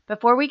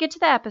Before we get to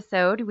the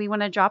episode, we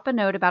want to drop a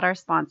note about our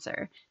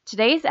sponsor.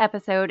 Today's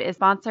episode is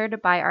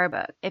sponsored by our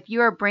book. If you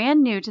are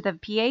brand new to the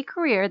PA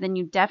career, then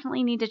you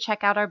definitely need to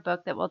check out our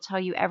book that will tell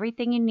you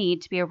everything you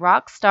need to be a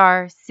rock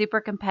star,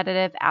 super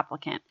competitive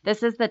applicant.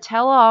 This is the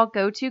tell-all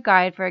go-to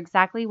guide for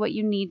exactly what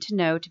you need to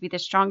know to be the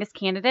strongest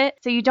candidate,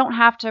 so you don't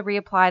have to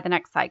reapply the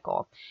next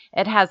cycle.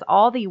 It has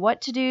all the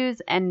what to do's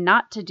and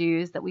not to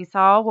do's that we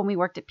saw when we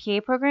worked at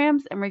PA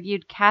programs and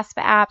reviewed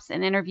CASPA apps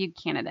and interviewed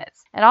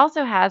candidates. It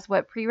also has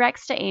what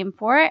prereqs to aim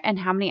for and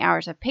how many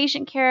hours of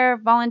patient care,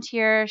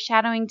 volunteer,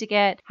 shadowing to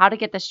get, how to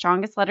get the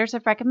strongest letters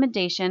of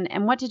recommendation,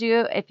 and what to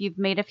do if you've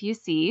made a few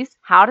C's,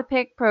 how to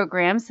pick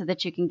programs so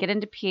that you can get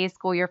into PA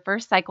school your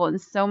first cycle, and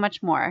so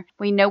much more.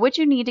 We know what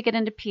you need to get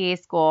into PA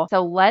school,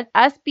 so let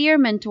us be your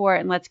mentor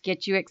and let's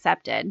get you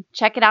accepted.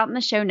 Check it out in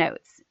the show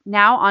notes.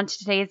 Now on to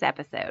today's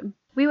episode.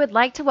 We would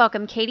like to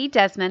welcome Katie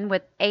Desmond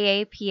with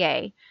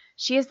AAPA.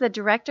 She is the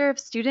Director of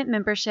Student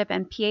Membership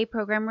and PA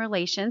Program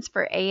Relations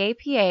for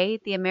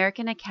AAPA, the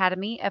American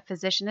Academy of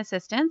Physician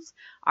Assistants,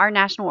 our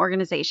national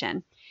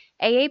organization.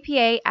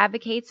 AAPA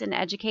advocates and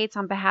educates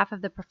on behalf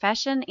of the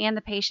profession and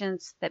the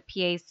patients that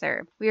PAs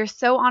serve. We are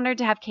so honored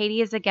to have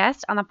Katie as a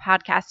guest on the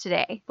podcast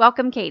today.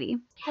 Welcome, Katie.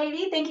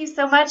 Katie, thank you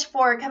so much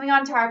for coming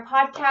on to our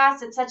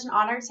podcast. It's such an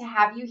honor to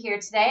have you here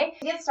today.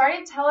 To get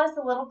started, tell us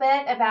a little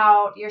bit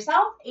about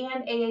yourself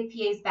and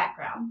AAPA's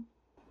background.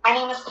 My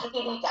name is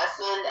Katie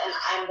Desmond, and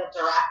I'm the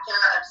Director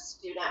of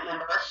Student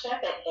Membership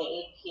at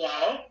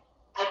AAPA.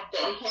 I've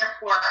been here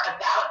for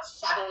about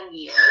 7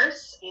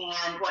 years,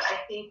 and what I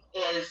think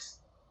is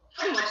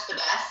pretty much the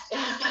best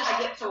is that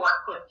I get to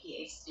work with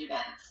PA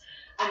students.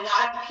 I'm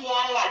not a PA.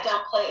 I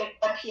don't play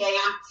a PA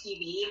on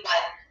TV,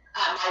 but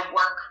my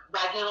work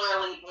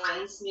regularly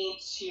brings me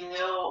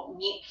to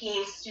meet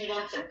PA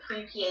students and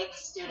pre-PA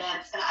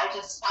students, and I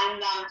just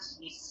find them to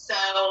be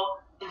so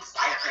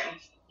inspiring.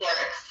 They're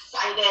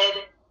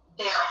excited.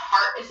 Their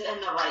heart is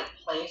in the right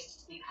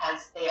place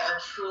because they are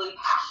truly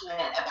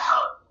passionate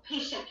about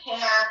patient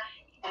care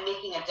and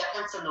making a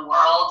difference in the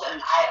world.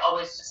 And I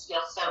always just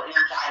feel so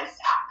energized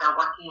after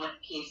working with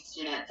PA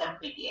students and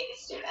pre-PA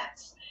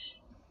students.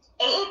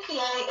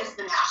 AAPA is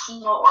the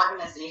national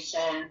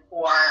organization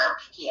for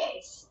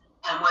PAs.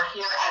 We're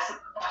here as a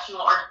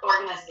professional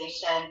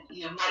organization.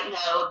 You might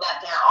know that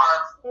there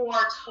are 4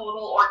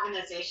 total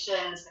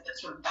organizations that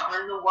sort of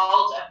govern the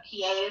world of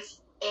PAs.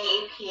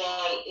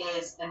 AAPA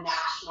is the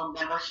national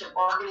membership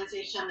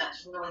organization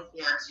that's really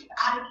here to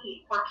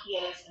advocate for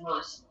PAs and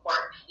really support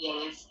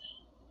PAs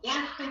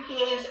and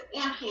pre-PAs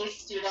and PA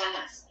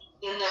students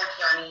in their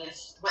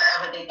journeys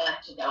wherever they'd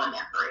like to go in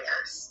their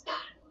careers.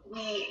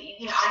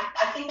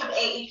 I think of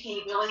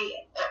AAPA really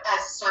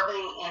as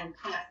serving in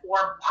kind of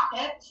 4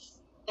 buckets.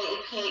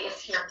 AAPA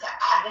is here to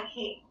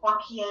advocate for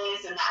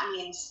PAs, and that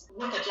means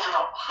with the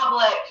general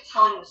public,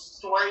 telling the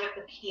story of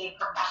the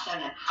PA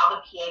profession and how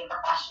the PA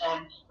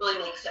profession really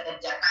makes a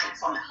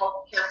difference on the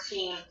healthcare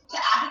team, to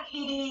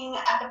advocating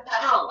at the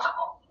federal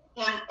level.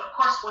 And of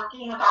course,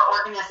 working with our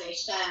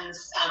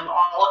organizations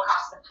all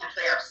across the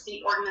country, our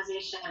state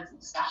organizations and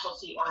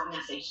specialty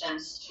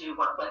organizations to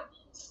work with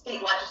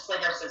state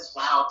legislators as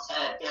well to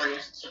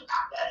barriers to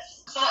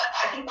practice. So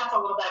I think that's a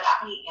little bit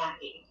about me and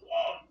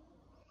AAPA.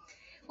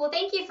 Well,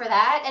 thank you for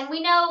that. And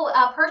we know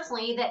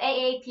personally that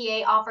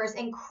AAPA offers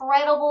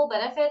incredible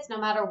benefits no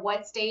matter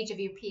what stage of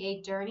your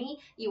PA journey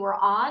you are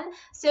on.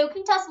 So can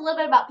you tell us a little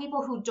bit about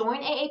people who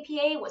join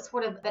AAPA, what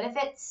sort of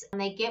benefits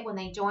they get when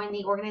they join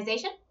the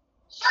organization?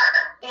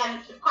 Sure. And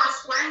of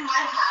course, wearing my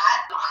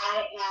hat,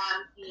 I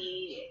am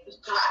the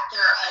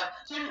Director of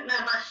Student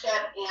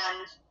Membership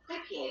and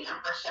pre-PA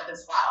membership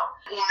as well.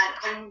 And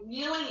I'm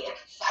really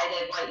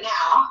excited right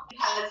now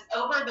because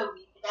over the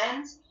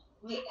weekend,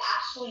 we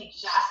actually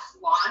just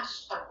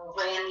launched a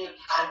brand new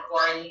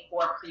category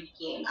for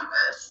pre-PA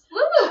members.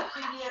 Woo!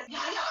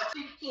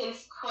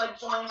 Pre-PAs could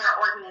join our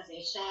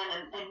organization,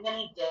 and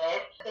many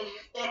did. They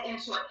fit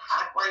into a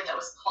category that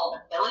was called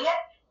affiliate,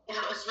 and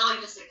it was really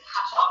just a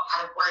catch-all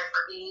category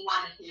for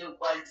anyone who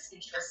was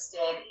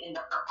interested in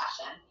the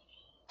profession.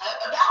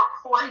 About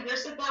 4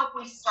 years ago,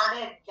 we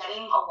started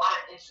getting a lot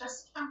of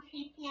interest from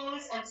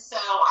pre-PAs, and so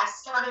I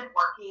started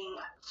working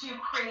to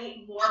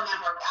create more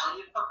member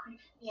value for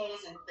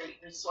pre-PAs and create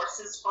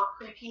resources for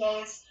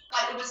pre-PAs,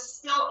 but it was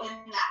still in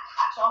that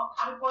catch-all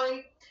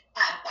category.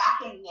 Back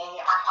in May,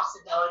 our House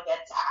of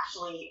Delegates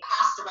actually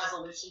passed a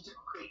resolution to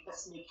create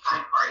this new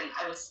category,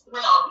 and I was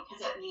thrilled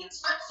because it means,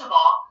 first of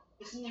all,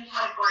 this new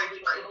category, we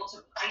were able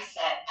to price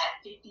it at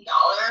 $50,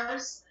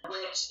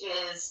 which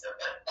is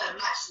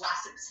much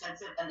less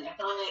expensive than the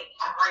affiliate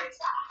category.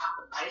 It's about half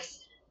the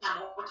price,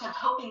 which I'm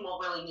hoping will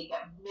really make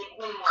it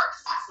way more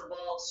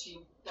accessible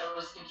to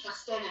those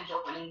interested in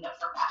joining the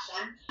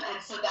profession.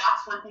 And so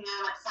that's one thing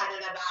I'm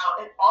excited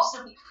about. And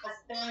also because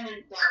they're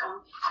in their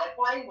own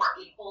category, we're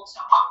able to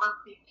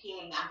offer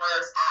pre-PA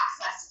members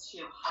access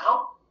to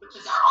Huddle, which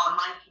is our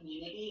online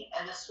community.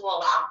 And this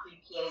will allow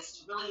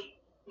pre-PAs to really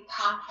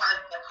become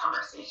part of the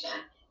conversation,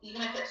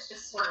 even if it's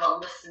just sort of a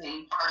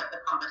listening part of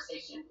the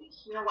conversation, to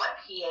hear what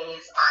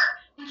PAs are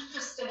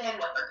interested in,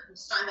 what they're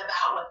concerned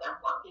about, what they're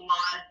working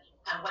on,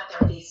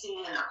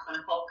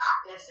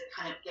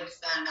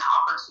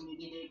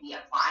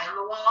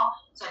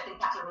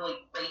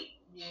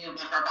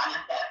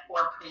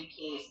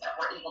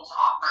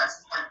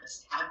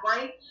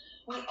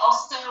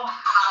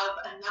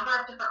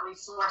 of different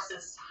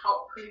resources to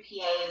help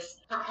pre-PAs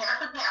prepare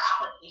for their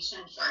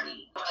application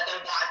journey, whether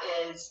that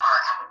is our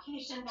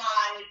application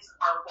guides,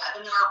 our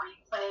webinar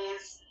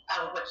replays,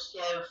 which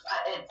give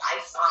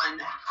advice on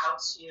how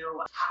to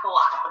tackle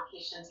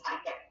applications, how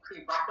to get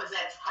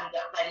prerequisites, how to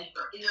get ready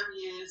for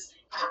interviews,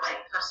 how to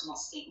write personal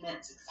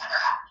statements, etc.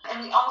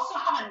 And we also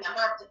have a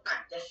number of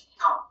different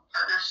discount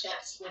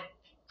partnerships with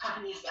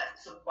companies that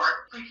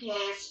support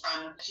pre-PAs,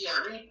 from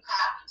GRE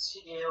prep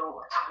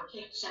to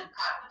application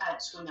prep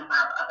to a number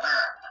of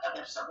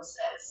other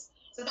services.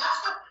 So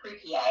that's for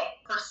pre-PA.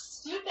 For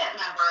student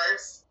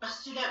members, the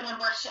student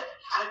membership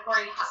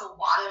category has a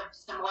lot of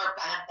similar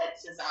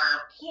benefits as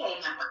our PA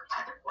member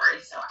category.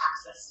 So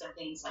access to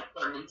things like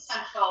Learning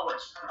Central,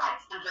 which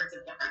provides hundreds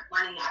of different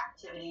learning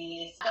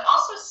activities, but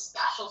also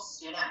special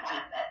student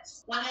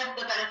benefits. One of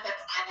the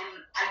benefits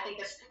I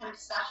think is kind of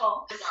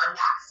special is our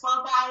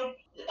Maxwell guide.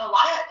 A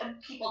lot of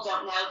people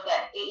don't know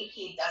that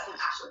AAPA doesn't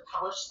actually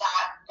publish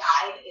that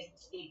guide.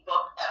 It's a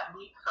book that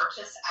we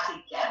purchase as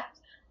a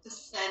gift to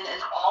send in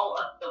all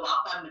of the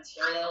welcome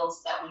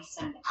materials that we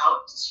send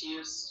out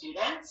to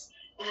students.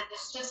 And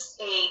it's just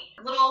a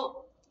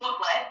little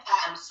booklet,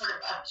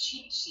 sort of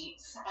cheat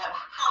sheets of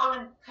how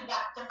to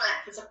conduct different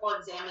physical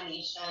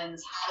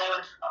examinations, how to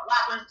interpret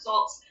lab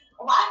results,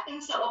 a lot of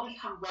things that will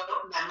become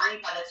rote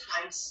memory by the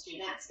time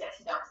students get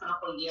to their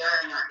clinical year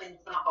and are in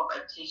clinical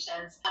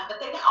rotations. But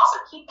they can also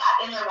keep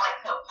that in their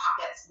white coat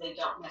pocket so they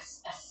don't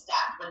miss a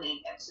step when they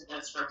get to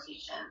those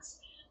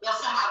rotations. We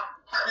also have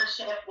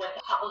partnership with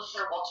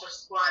publisher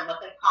Wolters Kluwer and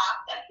Lippincott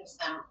that gives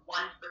them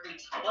one free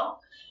title.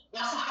 We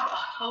also have a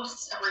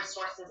host of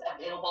resources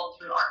available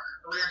through our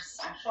Career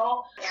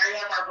Central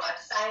area of our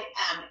website,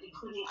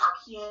 including our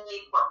PA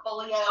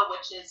portfolio,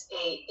 which is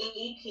a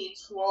AAPA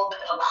tool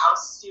that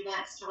allows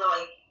students to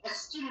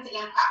students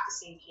and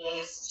practicing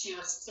PAs to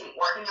stay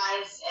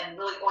organized and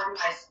really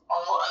organize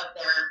all of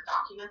their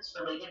documents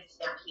related to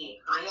their PA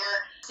career,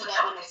 so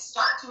that when they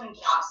start doing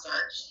job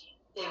search,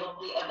 they will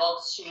be able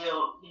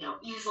to,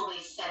 easily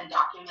send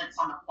documents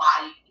on the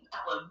fly. You can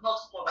upload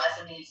multiple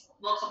resumes,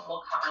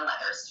 multiple cover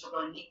letters to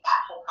really make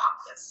that whole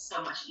process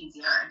so much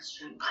easier and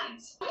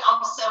streamlined. We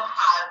also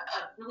have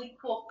a really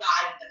cool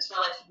guide that's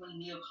relatively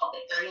new called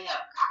the Area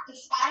of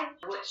Practice Guide,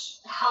 which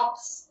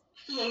helps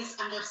PAs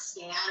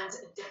understand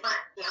different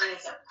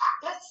areas of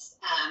practice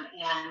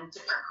and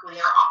different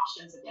career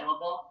options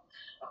available.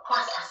 Of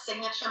course, our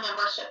signature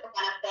membership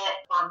benefit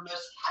for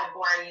most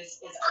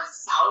categories is our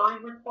salary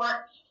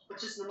report,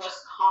 which is the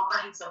most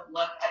comprehensive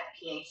look at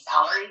PA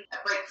salary. It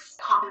breaks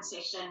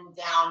compensation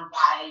down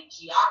by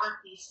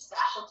geography,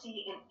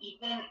 specialty, and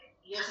even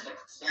years of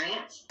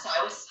experience. So I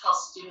always tell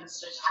students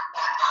to check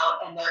that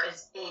out. And there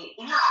is an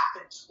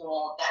interactive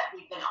tool that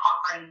we've been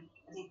offering,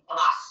 I think, the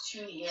last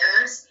 2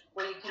 years,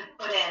 where you can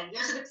put in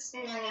years of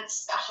experience,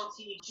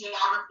 specialty,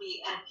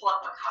 geography, and pull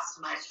up a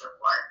customized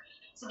report.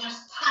 So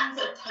there's tons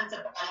of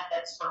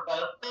benefits for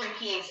both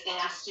PAs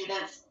and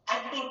students. I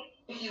think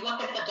if you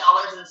look at the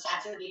dollars and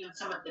cents of even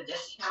some of the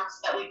discounts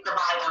that we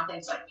provide on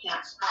things like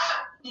pants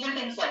prep, even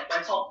things like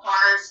rental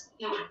cars,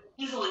 it would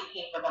easily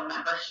pay for the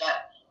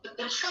membership. But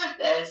the truth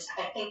is,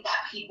 I think that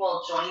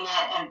people join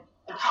it, and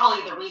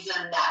probably the reason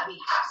that we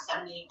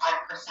have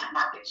 75%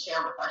 market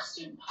share with our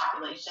student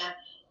population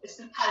is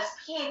because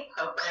PA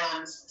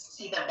programs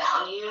see the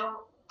value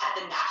at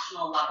the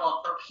national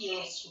level for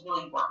PAs to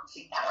really work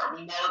together.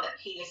 We know that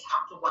PAs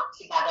have to work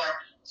together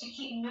to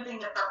keep moving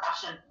the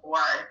profession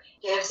forward.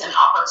 It gives an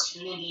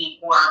opportunity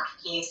for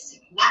PAs to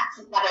connect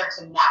together,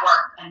 to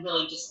network, and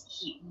really just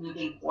keep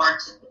moving forward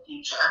to the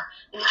future.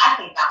 And I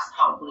think that's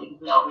probably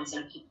the real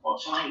reason people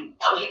join.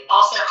 But we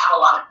also have a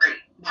lot of great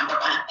member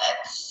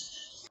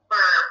benefits. For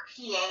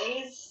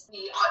PAs,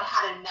 we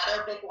had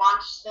another big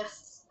launch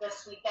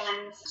this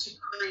weekend to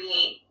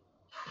create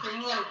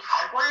premium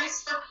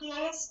categories for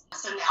PAs.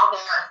 So now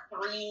there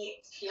are 3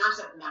 tiers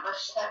of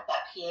membership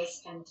that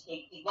PAs can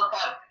take a look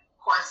at.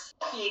 Of course,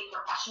 PA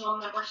professional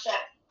membership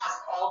has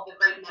all the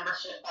great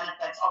membership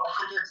benefits, all the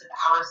hundreds of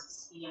hours of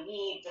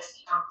CME,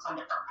 discounts on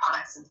different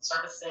products and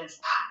services,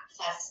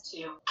 access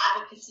to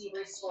advocacy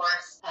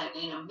resource,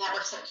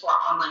 membership to our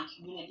online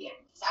community,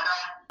 etc.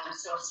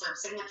 So sort of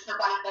signature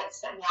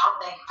benefits, but now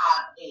they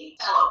have a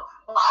Fellow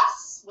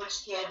Plus,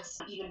 which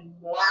gives even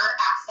more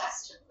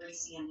access to free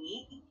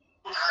CME,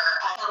 and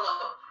our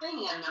Fellow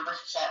Premium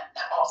membership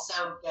that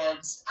also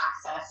gives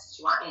access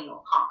to our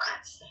annual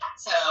conference.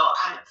 So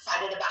I'm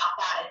excited about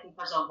that. I think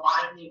there's a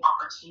lot of new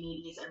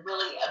opportunities, and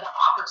really the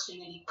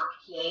opportunity for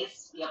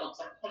PAs to be able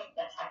to pick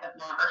the type of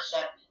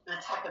membership and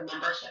the type of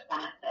membership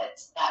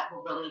benefits that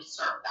will really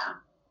serve them.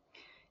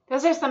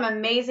 Those are some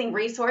amazing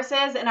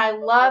resources, and I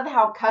love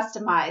how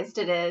customized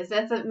it is.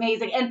 That's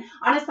amazing. And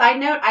on a side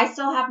note, I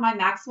still have my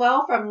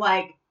Maxwell from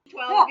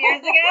 12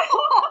 years ago.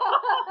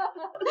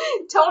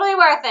 Totally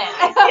worth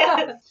it.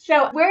 Yes.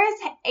 So where is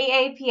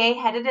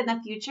AAPA headed in the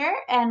future,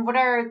 and what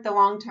are the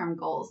long-term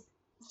goals?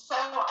 So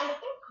I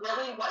think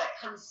really what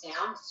it comes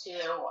down to,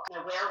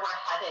 where we're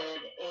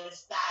headed,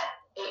 is that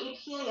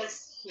AAPA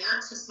is here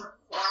to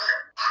support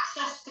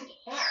access to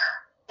care.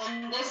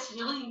 And this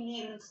really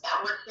means that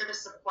we're here to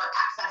support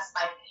access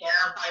by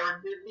care by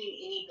removing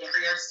any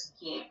barriers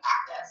to PA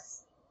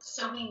practice.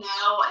 So we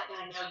know, and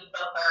I know you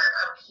both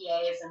are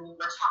PAs, and we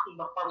were talking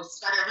before we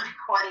started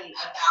recording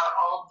about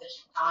all of the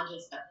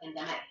challenges the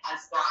pandemic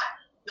has brought,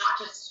 not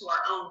just to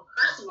our own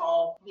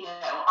personal,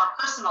 our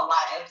personal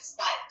lives,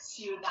 but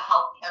to the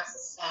healthcare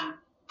system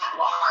at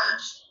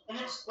large. And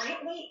it's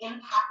greatly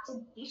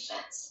impacted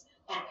patients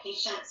and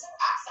patients'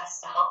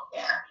 access to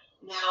healthcare.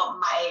 Now,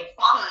 my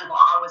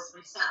father-in-law was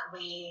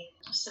recently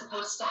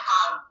supposed to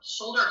have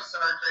shoulder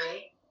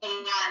surgery,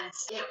 and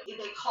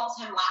they called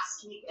him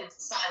last week and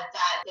said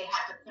that they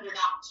had to put it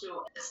off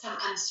to some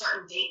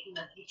uncertain date in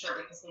the future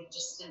because they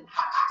just didn't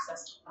have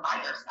access to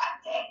providers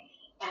that day.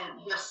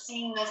 And you're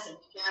seeing this and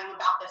hearing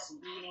about this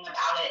and reading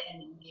about it in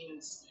the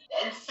news.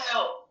 And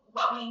so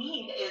what we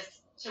need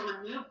is to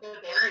remove the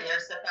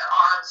barriers that there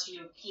are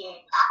to PA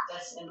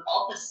practice in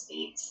all the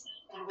states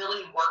and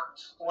really work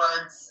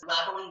towards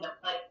leveling the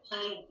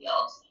playing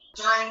field.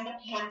 During the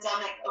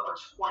pandemic, over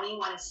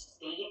 21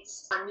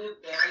 states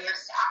removed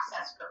barriers to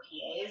access for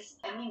PAs.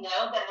 And we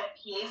know that if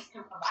PAs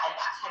can provide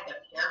that type of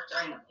care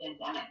during the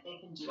pandemic, they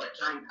can do it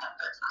during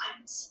other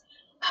times.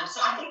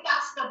 So I think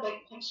that's the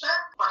big picture.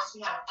 Of course,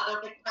 we have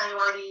other big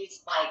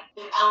priorities like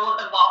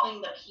evolving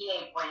the PA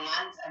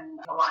brand. And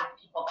a lot of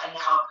people by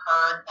now have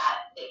heard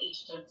that the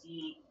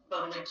HOD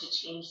voted to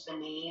change the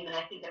name. And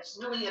I think it's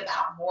really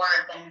about more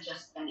than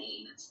just the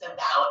name. It's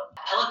about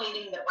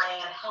elevating the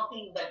brand,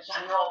 helping the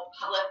general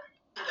public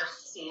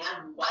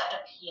understand what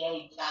a PA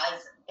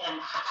does and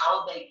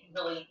how they can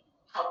really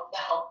help the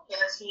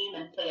healthcare team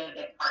and play a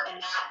big part in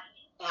that.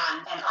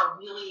 And are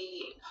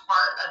really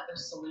part of the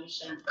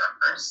solution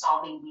for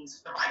solving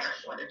these provider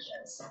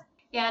shortages.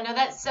 Yeah, no,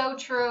 that's so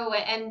true.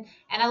 And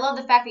I love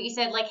the fact that you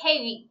said, like,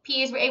 hey,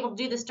 PAs were able to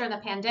do this during the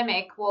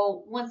pandemic.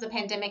 Well, once the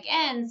pandemic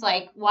ends,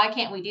 like, why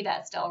can't we do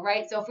that still,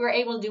 right? So if we were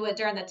able to do it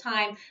during the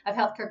time of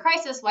healthcare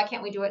crisis, why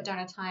can't we do it during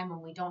a time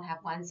when we don't have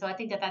one? So I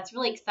think that that's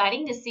really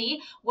exciting to see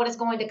what is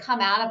going to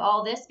come out of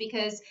all this,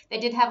 because they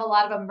did have a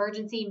lot of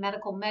emergency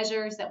medical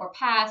measures that were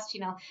passed,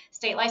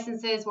 state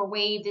licenses were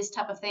waived, this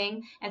type of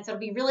thing. And so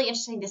it'll be really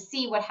interesting to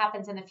see what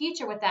happens in the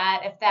future with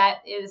that. If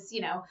that is,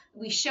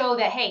 we show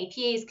that, hey,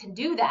 PAs can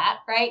do that,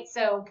 right?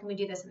 So can we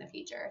do this in the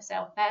future?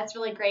 So that's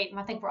really great. And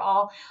I think we're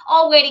all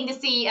waiting to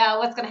see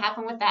what's going to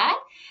happen with that.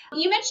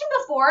 You mentioned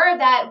before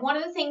that one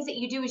of the things that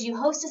you do is you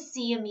host a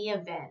CME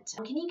event.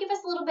 Can you give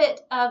us a little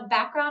bit of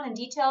background and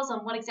details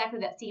on what exactly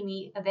that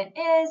CME event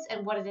is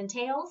and what it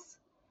entails?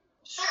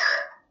 Sure.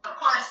 Of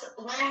course,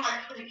 wearing my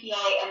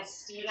pre-PA and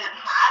student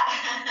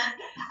hat,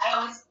 I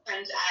always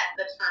cringe at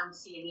the term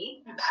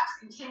CME because that's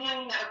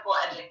continuing medical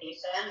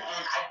education.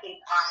 And I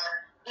think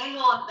our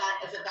annual event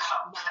is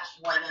about much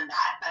more than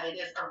that, but it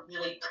is a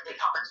really great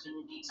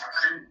opportunity to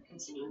earn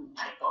continuing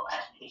medical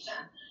education.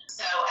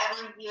 So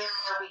every year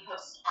we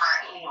host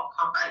our annual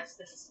conference.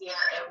 This year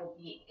it will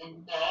be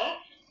in May.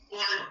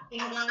 And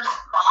fingers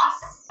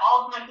crossed,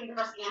 all of my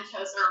fingers and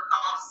toes are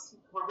crossed.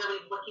 We're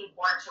really looking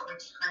forward to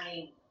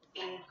returning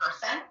in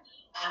person,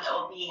 and it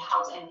will be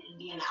held in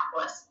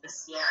Indianapolis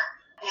this year.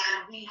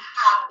 And we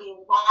have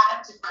a lot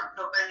of different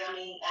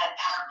programming at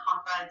our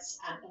conference,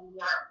 and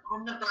we're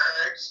on the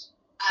verge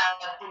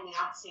of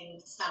announcing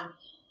some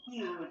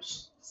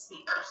huge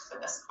speakers for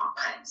this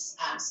conference.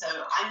 So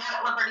I'm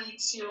not at liberty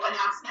to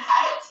announce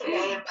that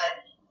today,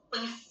 but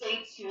please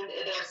stay tuned.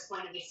 There's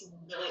going to be some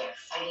really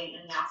exciting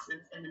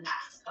announcements in the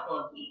next couple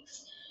of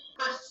weeks.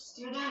 For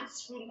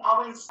students, we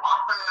always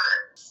offer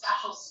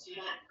special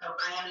student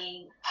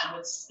programming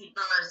with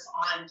speakers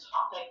on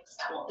topics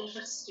that will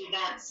interest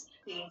students,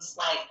 things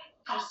like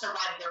how to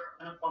survive their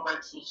clinical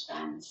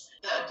rotations,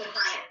 the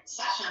different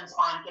sessions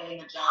on getting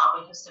a job.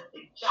 We host a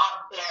big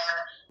job fair.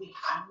 We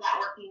have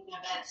networking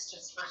events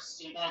just for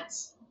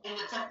students, and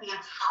it's a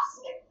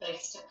fantastic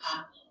place to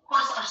come. Of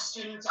course, our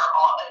students are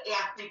all,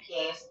 and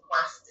pre-PAs, of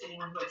course,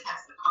 anyone who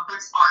attends the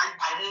conference are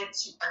invited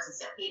to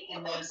participate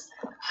in those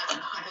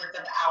hundreds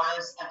of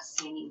hours of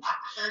CME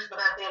lectures that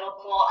are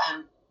available.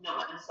 No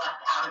one is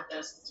left out of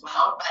those as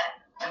well,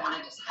 but I want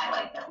to just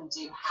highlight that we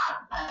do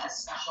have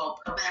special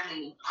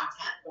programming and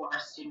content for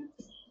our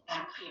students and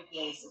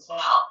pre-PAs as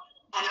well.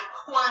 And of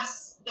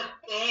course, the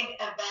big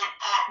event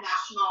at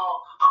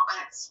National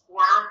Conference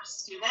for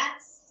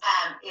students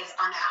is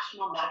our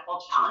National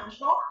Medical Challenge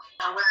Bowl,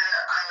 where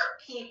our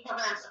PA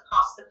programs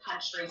across the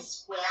country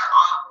square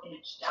off in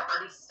a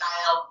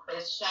Jeopardy-style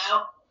quiz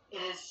show.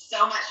 It is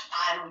so much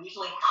fun. We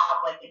usually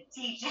have like a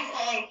DJ,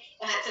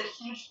 and it's a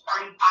huge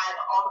party vibe.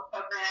 All the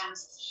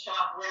programs show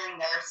up wearing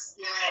their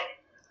spirit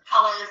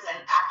colors,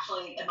 and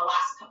actually in the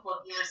last couple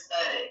of years,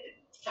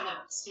 some of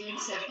the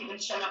students have even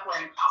shown up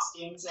wearing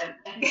costumes and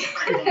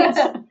different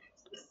things.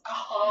 It's a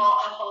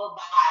whole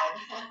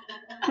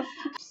vibe.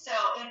 So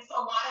it's a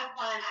lot of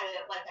fun.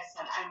 Like I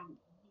said, I'm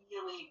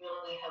really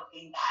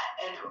hoping that,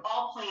 and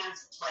all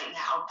plans right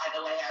now, by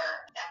the way, are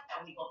that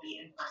we will be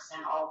in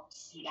person, all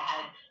speed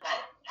ahead.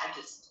 But I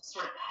just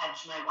sort of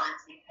hedge my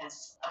words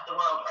because of the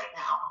world right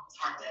now. It's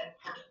hard to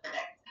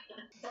predict.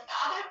 The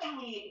other thing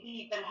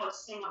we've been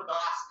hosting over the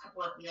last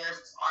couple of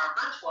years are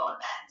virtual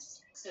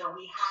events. So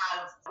we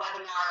have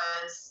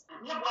webinars.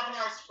 We have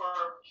webinars for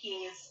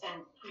PAs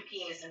and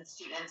pre-PAs and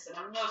students. And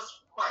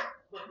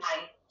with my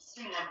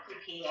student and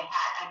pre-PA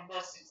hat, I'm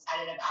most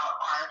excited about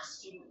our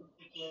student and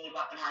pre-PA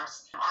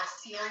webinars.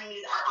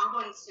 Our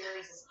ongoing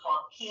series is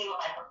called PA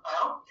Like a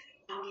Pro,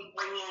 and we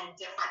bring in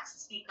different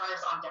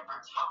speakers on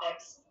different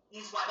topics.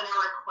 These webinar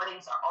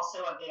recordings are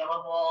also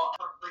available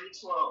for free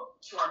to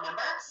our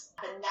members.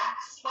 The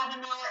next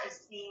webinar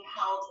is being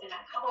held in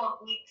a couple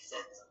of weeks.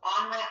 It's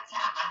on Ramp to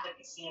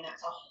Advocacy, and it's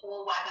a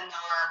whole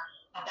webinar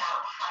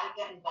about how to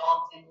get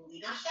involved in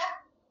leadership.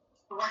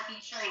 We're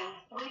featuring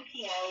 3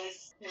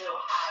 PAs who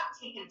have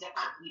taken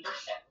different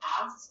leadership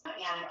paths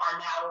and are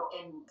now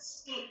in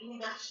state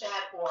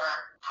leadership or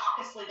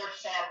caucus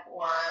leadership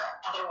or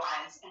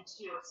otherwise, and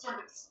to sort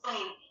of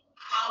explain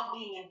how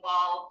being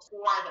involved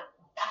for the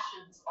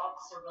professions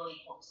also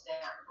really helps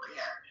their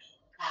career.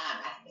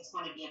 I think it's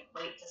going to be a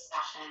great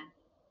discussion.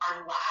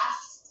 Our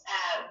last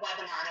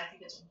webinar, and I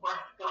think it's worth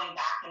going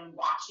back and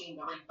watching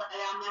the replay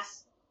on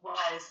this,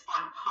 was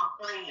on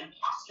conquering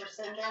imposter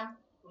syndrome.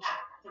 We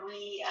have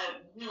 3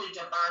 really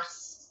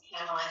diverse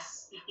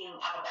panelists speaking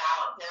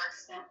about their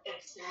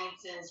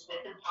experiences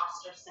with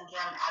imposter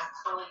syndrome as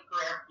early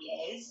career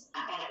PAs,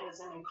 and it was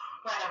an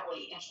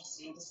incredibly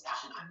interesting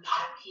discussion. I'm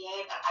not a PA,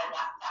 but I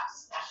left that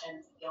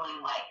discussion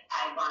feeling like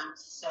I learned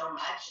so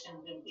much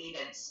and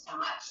related so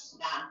much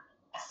to them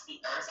as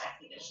speakers. I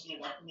think it should be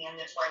like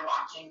mandatory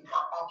watching for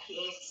all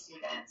PA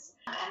students.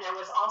 And there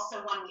was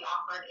also one we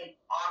offered in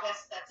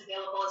August that's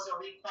available as a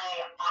replay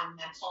on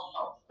mental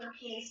health for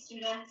PA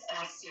students. And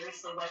I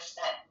seriously wish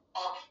that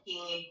all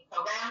PA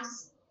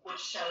programs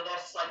would show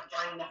this like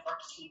during the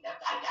first week of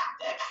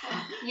didactic.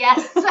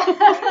 Yes.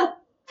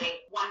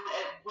 One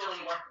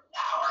really worth the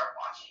hour of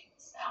watching.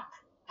 So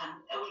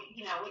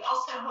we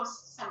also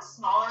host some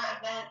smaller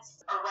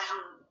events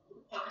around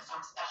focused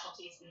on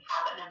specialties. We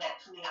have an event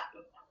coming up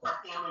for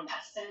family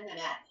medicine in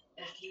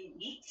a few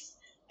weeks.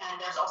 And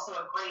there's also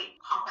a great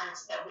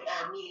conference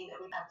meeting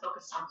that we have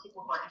focused on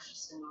people who are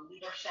interested in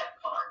leadership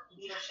called our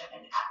Leadership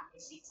and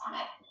Advocacy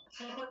Summit.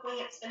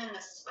 Typically, it's been in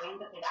the spring,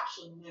 but they've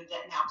actually moved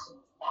it now to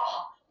the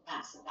fall.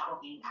 So that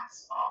will be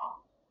next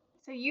fall.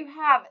 So you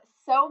have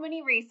so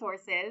many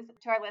resources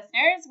to our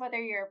listeners, whether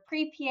you're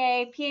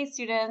pre-PA, PA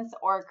students,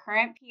 or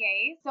current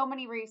PAs. So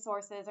many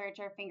resources are at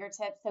your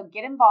fingertips. So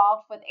get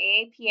involved with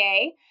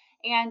AAPA.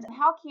 And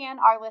how can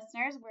our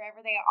listeners,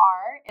 wherever they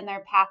are in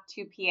their path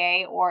to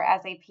PA or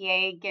as a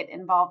PA, get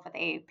involved with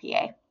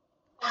AAPA?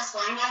 First,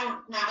 wearing my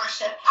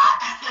membership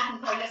hat,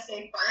 I'm going to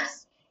say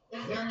first,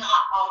 if you're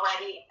not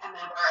already a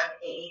member of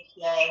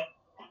AAPA,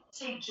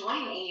 to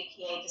join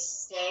AAPA to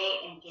stay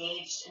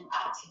engaged and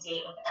up to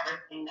date with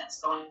everything that's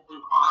going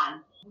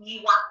on. We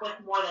work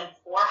with more than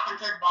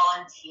 400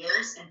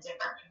 volunteers in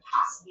different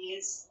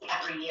capacities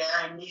every year,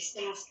 and these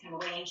things can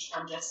range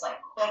from just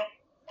like quick,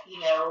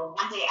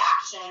 one-day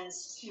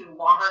actions to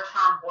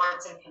longer-term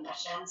boards and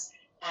commissions.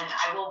 And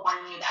I will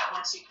warn you that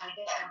once you kind of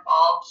get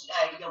involved,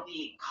 you'll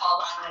be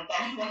called on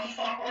again and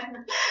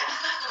again.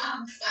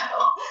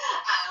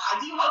 I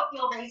do hope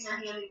you'll raise your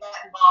hand and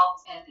get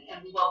involved,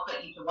 and we will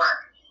put you to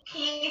work.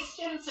 PA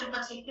students in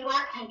particular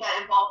can get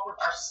involved with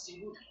our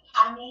Student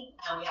Academy.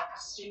 We have a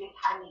Student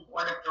Academy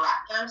Board of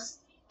Directors,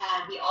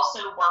 and we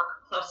also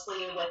work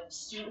closely with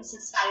student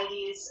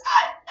societies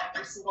at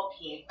every single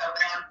PA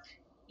program.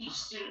 Each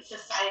student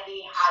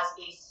society has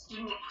a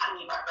Student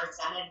Academy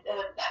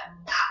representative that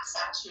maps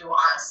up to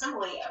our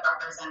Assembly of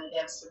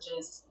Representatives, which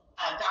is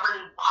a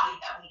governing body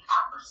that we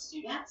have for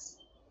students.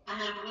 And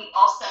then we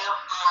also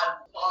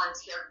have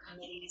volunteer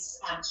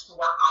committees to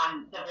work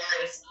on the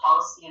various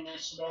policy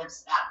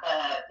initiatives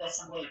that the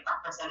Assembly of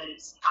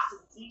Representatives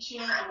passes each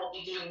year, and we'll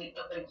be doing the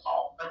open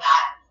call for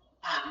that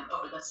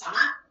over the summer.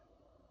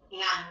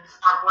 And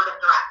our board of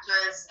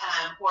directors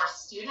for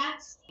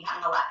students, we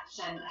have an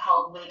election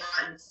held later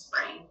in the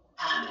spring,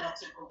 and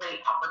it's a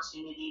great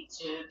opportunity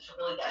to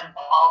really get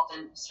involved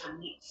and sort of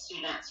meet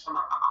students from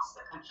across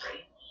the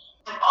country.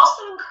 I've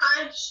also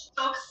encouraged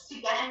folks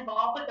to get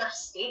involved with their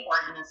state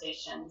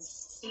organizations.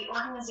 State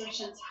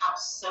organizations have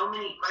so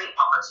many great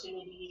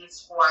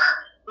opportunities for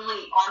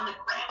really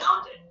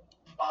on-the-ground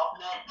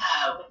involvement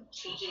with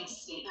changing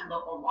state and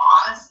local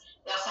laws.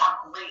 They also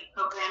have great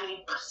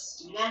programming for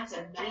students,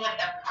 and many of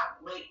them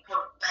have great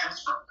programs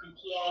for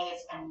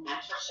pre-PAs and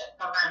mentorship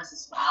programs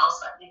as well.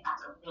 So I think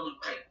that's a really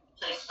great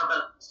place for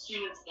both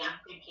students and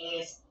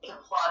pre-PAs to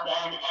plug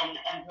in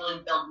and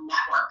really build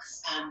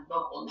networks and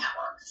local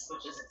networks,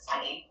 which is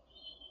exciting.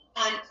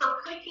 And for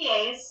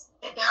pre-PAs,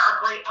 there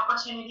are great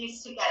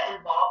opportunities to get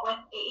involved with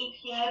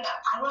AAPA, but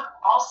I would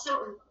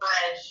also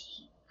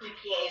encourage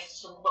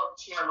pre-PAs to look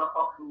to your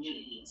local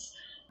communities.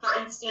 For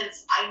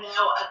instance, I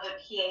know of a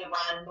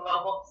PA-run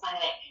mobile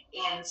clinic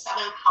in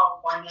Southern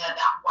California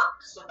that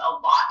works with a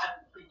lot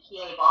of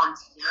pre-PA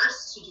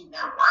volunteers to do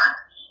their work.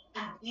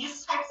 And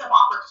these types of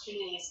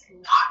opportunities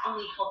can not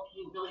only help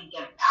you really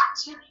give back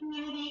to your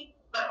community,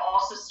 but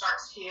also start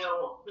to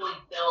really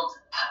build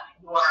up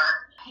your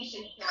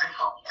patient care and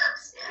healthcare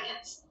experience.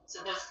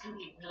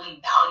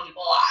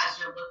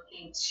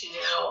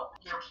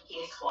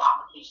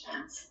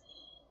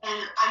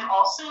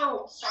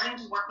 also starting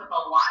to work with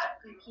a lot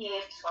of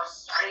pre-PAs who are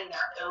starting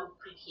their own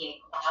pre-PA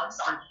clubs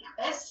on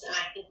campus, and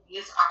I think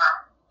these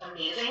are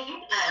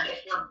amazing.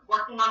 If you're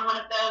working on one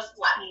of those,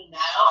 let me know.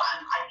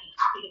 I'd be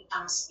happy to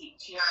come speak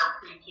to your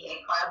pre-PA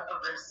club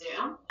over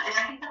Zoom. And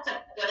I think that's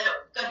a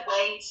good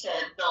way to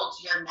build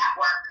your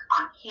network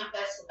on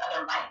campus with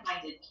other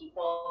like-minded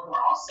people who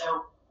are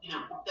also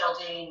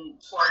building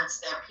towards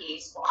their PA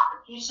school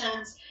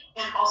applications,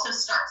 and also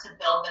start to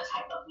build the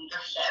type of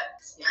leadership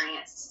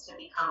experience to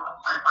become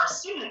a part of our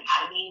student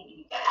academy when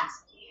you get into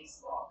PA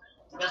school.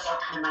 So those are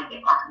kind of my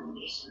big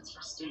recommendations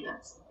for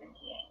students and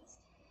PAs.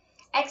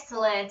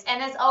 Excellent.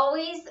 And as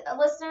always,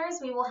 listeners,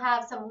 we will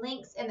have some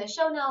links in the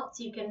show notes.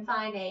 You can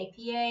find a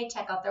PA,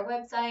 check out their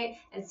website,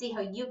 and see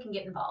how you can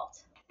get involved.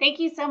 Thank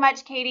you so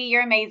much, Katie.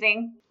 You're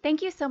amazing.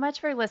 Thank you so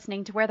much for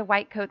listening to Where the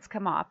White Coats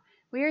Come Off.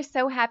 We are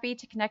so happy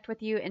to connect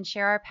with you and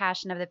share our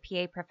passion of the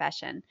PA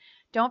profession.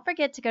 Don't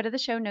forget to go to the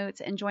show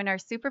notes and join our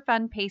super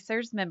fun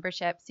Pacers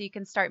membership so you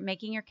can start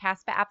making your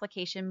CASPA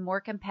application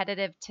more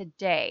competitive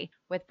today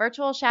with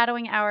virtual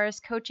shadowing hours,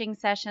 coaching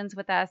sessions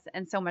with us,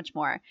 and so much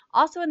more.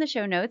 Also in the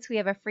show notes, we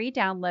have a free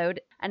download,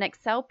 an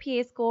Excel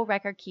PA School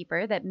record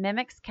keeper that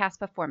mimics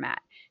CASPA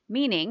format,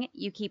 meaning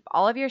you keep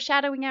all of your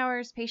shadowing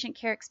hours, patient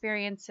care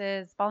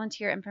experiences,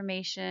 volunteer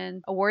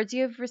information, awards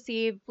you have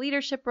received,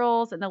 leadership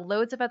roles, and the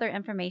loads of other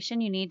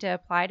information you need to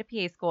apply to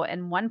PA school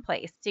in one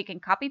place so you can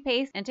copy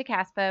paste into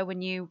CASPA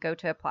when you go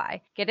to apply.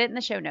 Get it in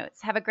the show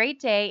notes. Have a great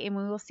day, and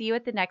we will see you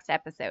at the next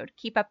episode.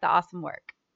 Keep up the awesome work.